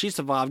Ring, she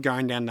survived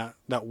going down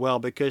that well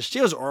because she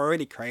was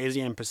already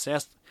crazy and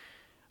possessed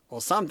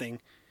or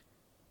something.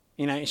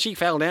 She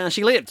fell down and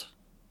she lived.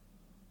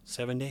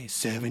 7 days.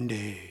 7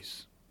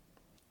 days.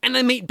 And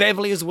they meet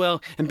Beverly as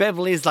well. And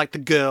Beverly is like the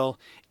girl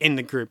in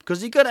the group.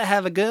 Because you got to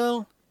have a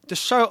girl to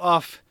show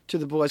off to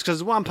the boys. Because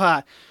there's one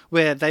part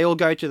where they all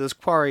go to this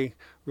quarry,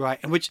 right?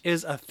 And which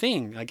is a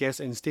thing, I guess,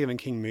 in Stephen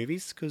King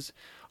movies. Because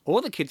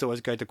all the kids always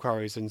go to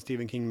quarries in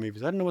Stephen King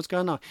movies. I don't know what's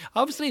going on.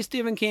 Obviously,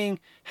 Stephen King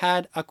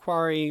had a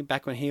quarry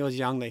back when he was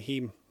young that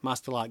he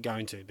must have liked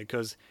going to.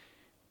 Because,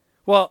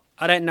 well,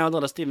 I don't know a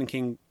lot of Stephen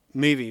King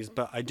movies.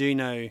 But I do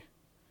know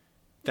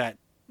that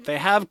they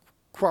have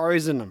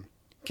quarries in them.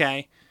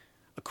 Okay?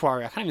 A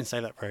quarry. I can't even say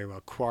that very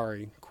well.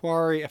 Quarry.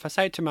 If I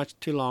say it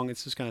too long,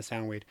 it's just going to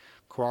sound weird.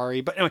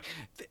 Quarry. But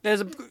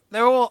anyway,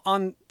 they're all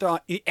on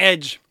the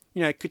edge,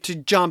 to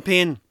jump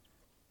in.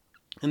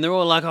 And they're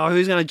all like, oh,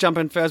 who's going to jump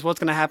in first? What's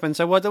going to happen?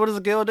 So what does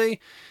the girl do?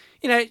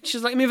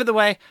 She's like, move it the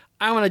way.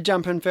 I want to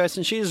jump in first.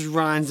 And she just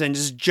runs and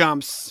just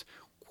jumps.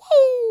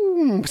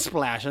 Woo!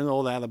 Splash. And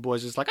all the other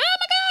boys just like, oh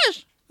my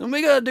gosh! And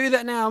we got to do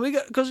that now.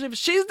 Because if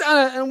she's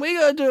done it, and we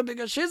got to do it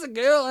because she's a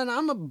girl and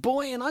I'm a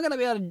boy and I'm going to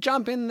be able to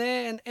jump in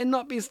there and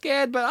not be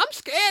scared. But I'm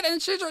scared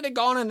and she's already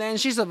gone in there and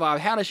she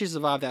survived. How does she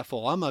survive that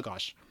fall? Oh my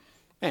gosh.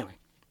 Anyway.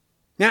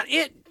 Now,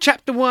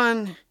 Chapter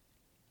 1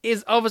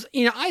 is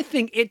obviously, I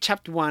think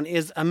Chapter 1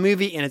 is a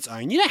movie in its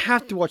own. You don't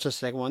have to watch the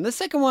second one. The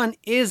second one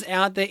is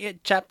out there,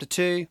 Chapter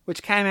 2,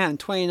 which came out in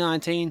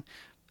 2019.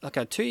 Like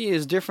a 2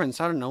 years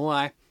difference. I don't know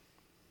why.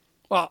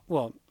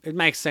 Well, it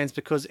makes sense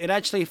because it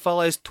actually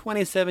follows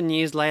 27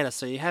 years later.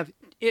 So you have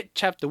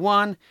Chapter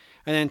 1,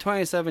 and then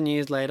 27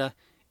 years later,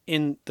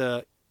 in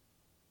the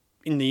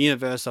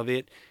universe of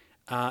you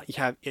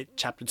have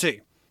Chapter 2.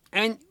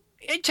 And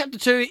Chapter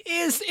 2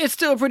 it's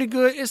still pretty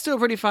good. It's still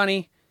pretty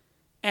funny,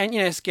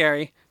 and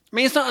scary. I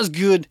mean, it's not as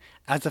good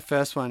as the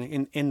first one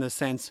in the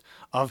sense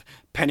of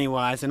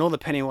Pennywise and all the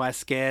Pennywise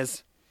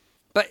scares.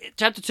 But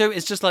Chapter 2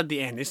 is just like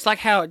the end. It's like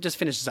how it just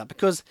finishes up.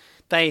 Because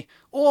they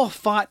all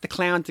fight the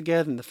clown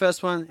together in the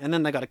first one. And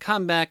then they got to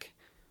come back.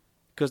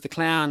 Because the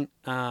clown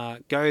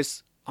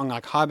goes on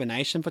like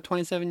hibernation for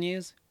 27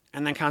 years.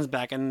 And then comes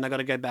back. And they got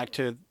to go back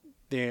to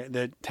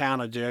the town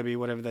of Derby,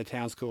 whatever the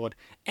town's called.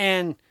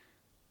 And,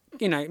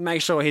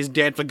 make sure he's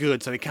dead for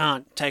good. So he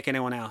can't take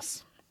anyone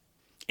else.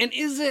 And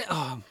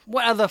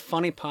what other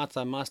funny parts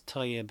I must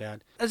tell you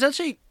about? There's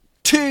actually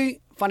 2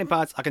 funny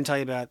parts I can tell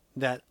you about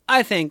that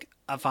I think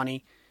are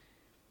funny.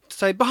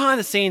 So behind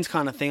the scenes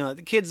kind of thing, like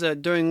the kids are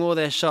doing all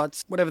their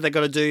shots, whatever they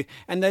got to do,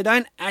 and they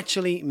don't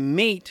actually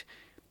meet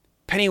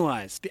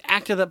Pennywise. The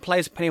actor that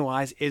plays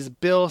Pennywise is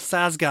Bill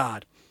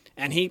Skarsgård,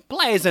 and he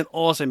plays an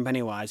awesome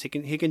Pennywise. He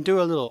can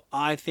do a little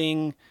eye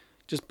thing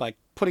just by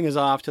putting his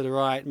eye off to the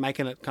right,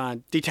 making it kind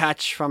of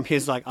detach from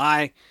his like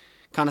eye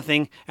kind of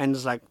thing, and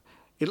just like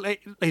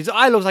his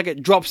eye looks like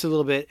it drops a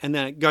little bit and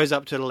then it goes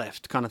up to the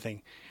left kind of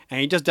thing.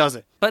 And he just does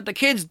it. But the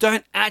kids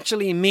don't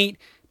actually meet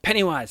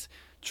Pennywise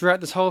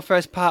throughout this whole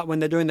first part when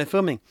they're doing their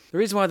filming. The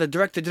reason why the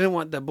director didn't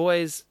want the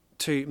boys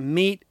to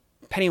meet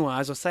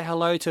Pennywise or say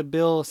hello to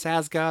Bill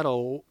Skarsgård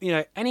or,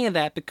 any of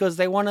that, because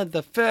they wanted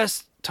the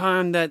first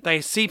time that they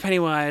see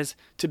Pennywise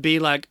to be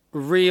like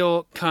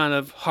real kind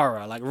of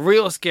horror, like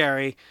real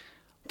scary.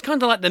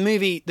 Kind of like the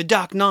movie The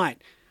Dark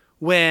Knight,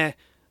 where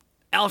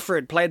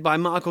Alfred, played by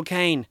Michael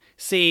Caine,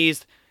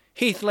 sees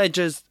Heath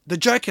Ledger's The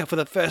Joker for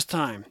the first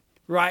time,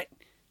 right?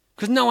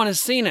 Because no one has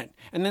seen it.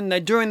 And then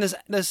they're doing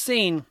this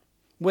scene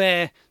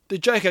where the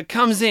Joker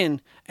comes in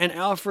and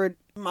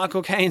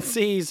Michael Caine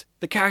sees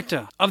the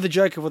character of the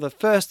Joker for the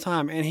first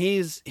time, and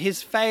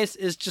his face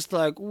is just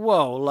like,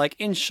 whoa, like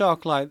in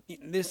shock, like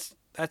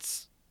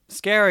that's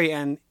scary.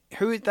 And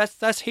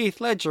that's Heath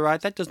Ledger,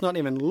 right? That does not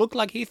even look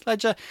like Heath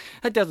Ledger.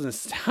 That doesn't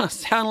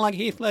sound like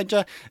Heath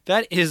Ledger.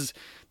 That is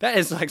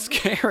like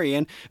scary.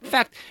 And in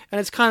fact,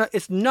 and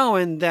it's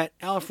known that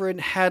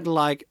Alfred had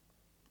like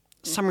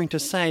something to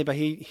say, but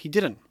he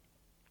didn't.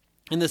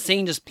 And the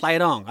scene just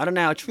played on. I don't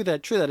know how true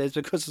that is,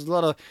 because there's a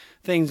lot of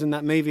things in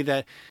that movie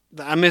that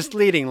are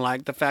misleading,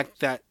 like the fact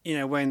that,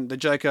 when the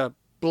Joker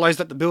blows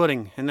up the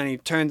building and then he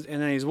turns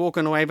and then he's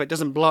walking away but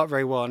doesn't blow it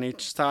very well, and he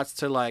starts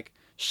to like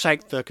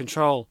shake the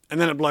control and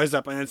then it blows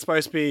up, and it's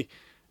supposed to be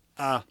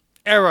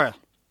error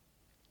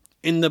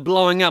in the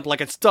blowing up,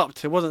 like it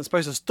stopped. It wasn't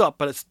supposed to stop,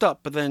 but it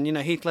stopped. But then,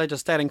 Heath Ledger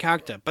stayed in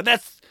character. But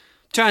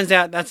turns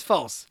out that's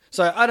false.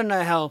 So I don't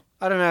know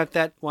if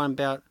that one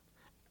about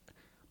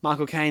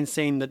Michael Caine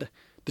seeing the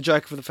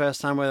Joker for the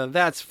first time, whether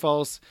that's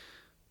false.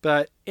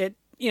 But you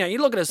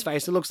look at his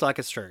face, it looks like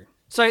it's true.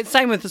 So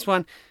same with this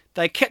one.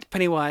 They kept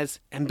Pennywise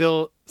and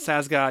Bill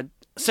Skarsgård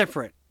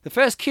separate. The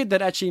first kid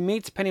that actually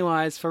meets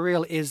Pennywise for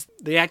real is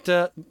the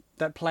actor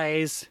that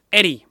plays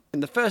Eddie.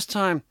 And the first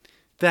time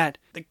that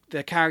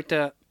the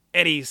character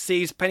Eddie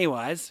sees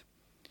Pennywise,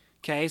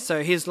 okay,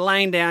 so he's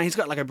laying down, he's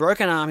got like a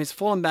broken arm, he's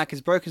fallen back,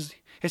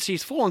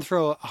 he's fallen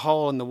through a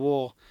hole in the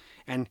wall,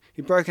 and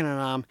he's broken an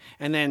arm,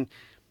 and then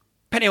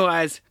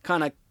Pennywise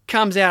kind of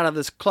comes out of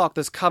this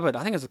cupboard.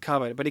 I think it's a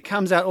cupboard, but he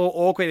comes out all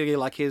awkwardly,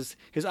 like his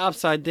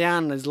upside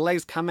down and his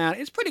legs come out.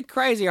 It's pretty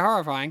crazy,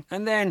 horrifying.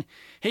 And then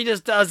he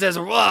just does this,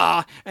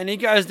 wah, and he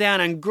goes down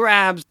and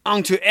grabs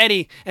onto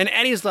Eddie, and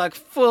Eddie's like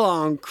full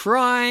on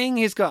crying.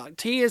 He's got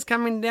tears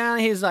coming down.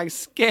 He's like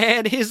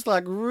scared. He's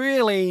like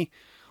really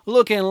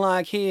looking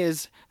like he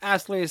is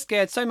absolutely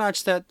scared, so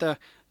much that the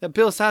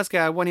Bill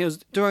Skarsgård, when he was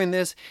doing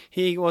this,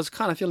 he was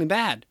kind of feeling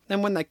bad.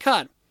 Then when they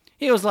cut,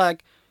 he was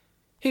like,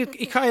 he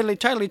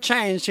totally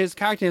changed his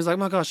character. He was like,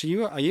 "My gosh, are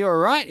you all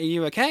right? Are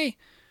you okay?"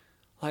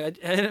 Like, I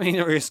didn't mean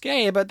to be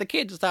scared, but the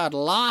kid just started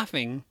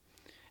laughing,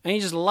 and he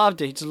just loved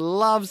it. He just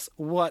loves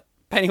what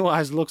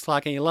Pennywise looks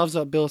like, and he loves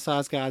what Bill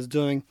Skarsgård is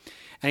doing,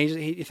 and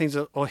he thinks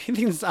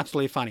it's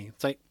absolutely funny.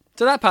 So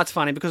that part's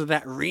funny because of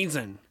that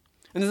reason.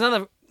 And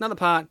there's another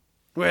part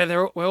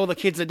where all the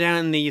kids are down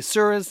in the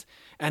sewers,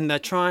 and they're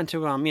trying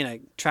to,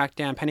 track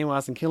down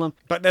Pennywise and kill him.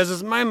 But there's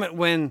this moment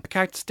when the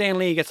character Stan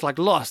Lee gets, like,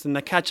 lost, and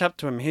they catch up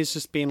to him. He's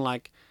just been,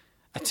 like,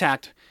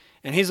 attacked,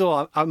 and he's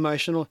all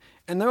emotional.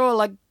 And they're all,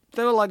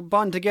 like,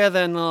 bond together,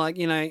 and they're,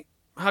 like,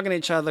 hugging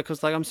each other,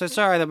 because, like, I'm so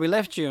sorry that we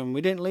left you, and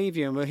we didn't leave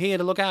you, and we're here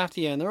to look after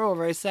you. And they're all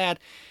very sad.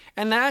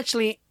 And they're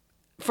actually,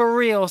 for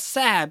real,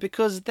 sad,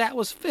 because that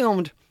was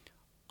filmed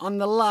on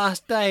the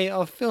last day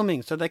of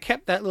filming. So they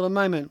kept that little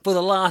moment for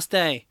the last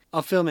day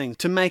of filming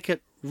to make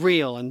it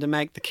real and to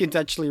make the kids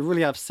actually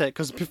really upset,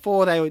 because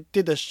before they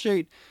did the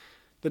shoot,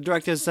 the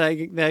directors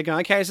say they're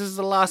going, okay, so this is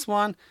the last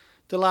one,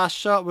 the last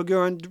shot, we're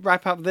going to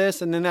wrap up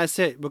this, and then that's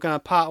it, we're going to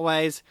part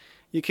ways,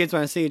 you kids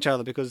won't see each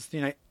other, because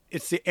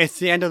it's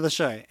the end of the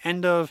show,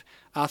 end of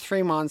our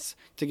 3 months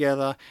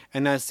together,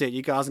 and that's it,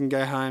 you guys can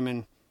go home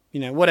and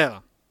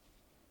whatever.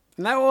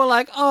 And they were all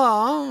like,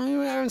 oh,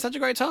 we're having such a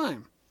great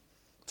time.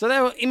 So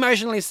they were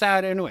emotionally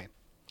sad anyway.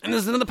 And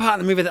there's another part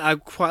of the movie that I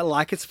quite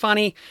like. It's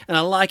funny, and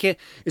I like it,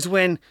 is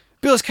when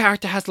Bill's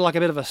character has like a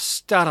bit of a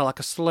stutter, like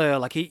a slur.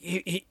 Like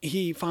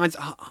he finds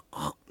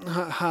it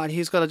hard.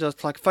 He's got to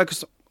just like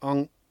focus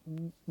on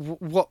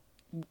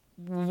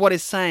what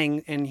he's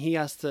saying, and he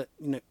has to,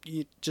 kind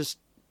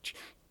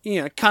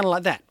of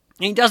like that.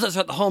 And he does it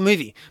throughout the whole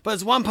movie. But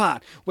there's one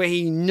part where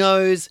he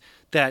knows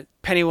that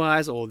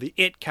Pennywise, or the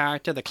It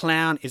character, the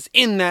clown, is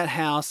in that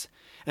house,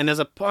 and there's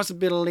a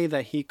possibility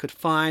that he could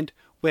find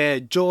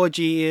where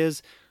Georgie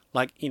is.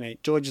 Like,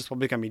 Georgie's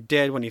probably going to be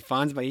dead when he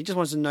finds him, but he just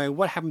wants to know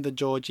what happened to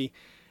Georgie,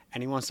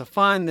 and he wants to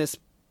find this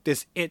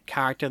It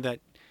character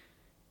that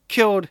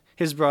killed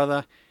his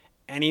brother,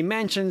 and he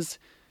mentions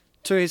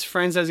to his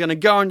friends that he's going to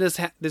go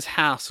into this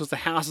house, because the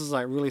house is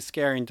like really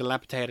scary and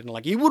dilapidated, and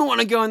like, you wouldn't want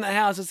to go in that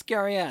house, it's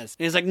scary as.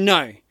 And he's like,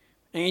 no.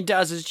 And he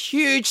does this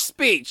huge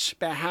speech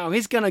about how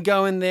he's going to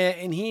go in there,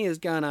 and he is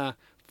going to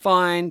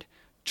find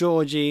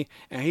Georgie,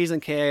 and he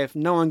doesn't care if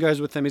no one goes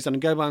with him, he's going to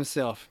go by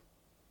himself.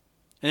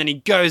 And then he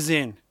goes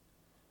in.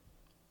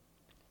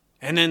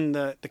 And then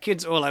the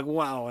kids are all like,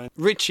 wow. And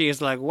Richie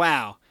is like,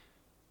 wow.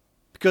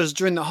 Because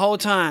during the whole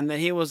time that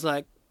he was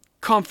like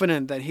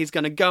confident that he's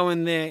going to go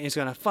in there, he's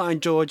going to find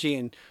Georgie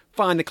and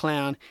find the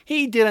clown,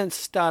 he didn't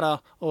stutter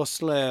or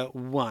slur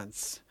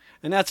once.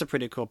 And that's a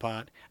pretty cool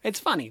part.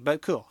 It's funny,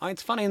 but cool.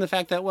 It's funny in the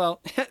fact that,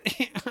 well,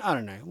 I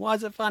don't know. Why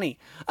is it funny?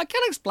 I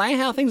can't explain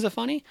how things are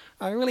funny.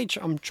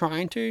 I'm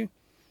trying to.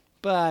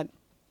 But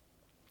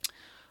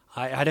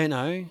I don't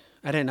know.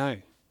 I don't know.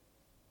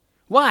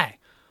 Why?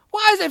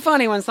 Why is it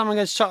funny when someone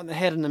gets shot in the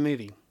head in a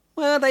movie?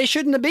 Well, they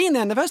shouldn't have been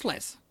there in the first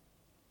place.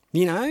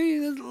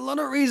 There's a lot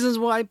of reasons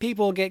why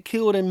people get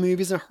killed in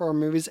movies and horror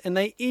movies, and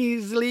they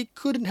easily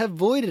couldn't have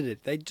avoided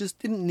it. They just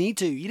didn't need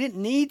to. You didn't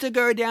need to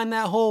go down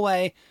that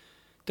hallway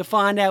to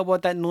find out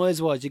what that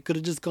noise was. You could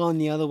have just gone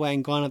the other way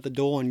and gone out the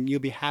door, and you'll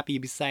be happy,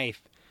 you'll be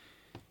safe.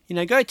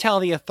 Go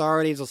tell the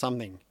authorities or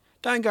something.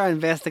 Don't go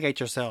investigate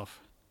yourself.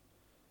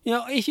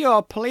 If you're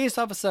a police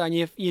officer and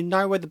you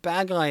know where the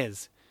bad guy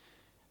is,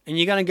 and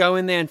you're going to go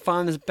in there and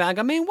find this bad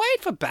guy,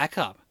 wait for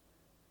backup.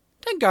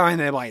 Don't go in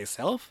there by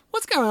yourself.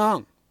 What's going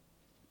on?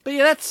 But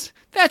yeah,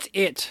 that's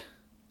it.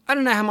 I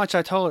don't know how much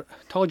I told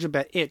you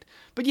about it.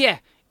 But yeah,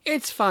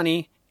 it's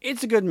funny.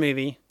 It's a good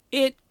movie.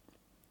 It,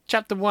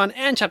 Chapter 1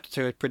 and Chapter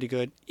 2 are pretty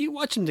good. You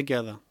watch them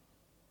together.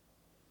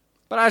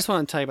 But I just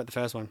want to tell you about the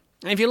first one.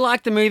 And if you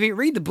like the movie,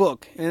 read the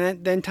book.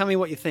 And then tell me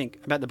what you think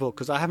about the book.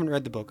 Because I haven't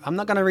read the book. I'm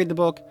not going to read the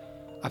book.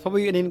 I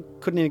probably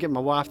couldn't even get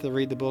my wife to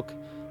read the book.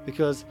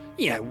 Because,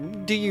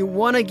 do you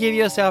want to give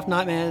yourself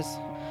nightmares?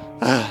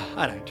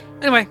 I don't.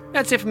 Anyway,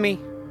 that's it for me.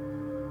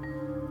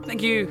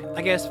 Thank you,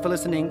 I guess, for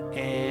listening.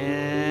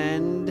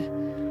 And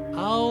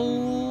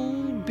I'll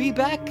be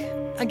back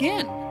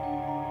again.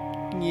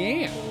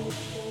 Yeah.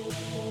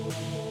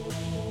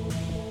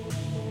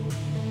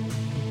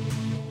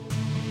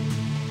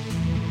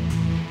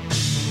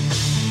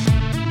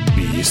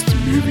 Beast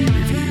Movie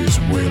Reviews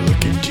will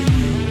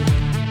continue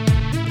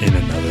in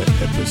another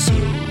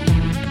episode.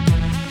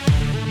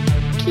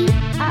 Keep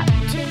up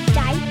to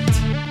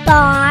date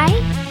by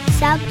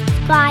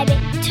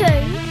subscribing to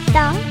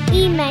the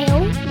email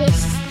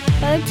list.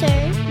 Go to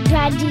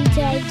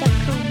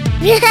braddj.com.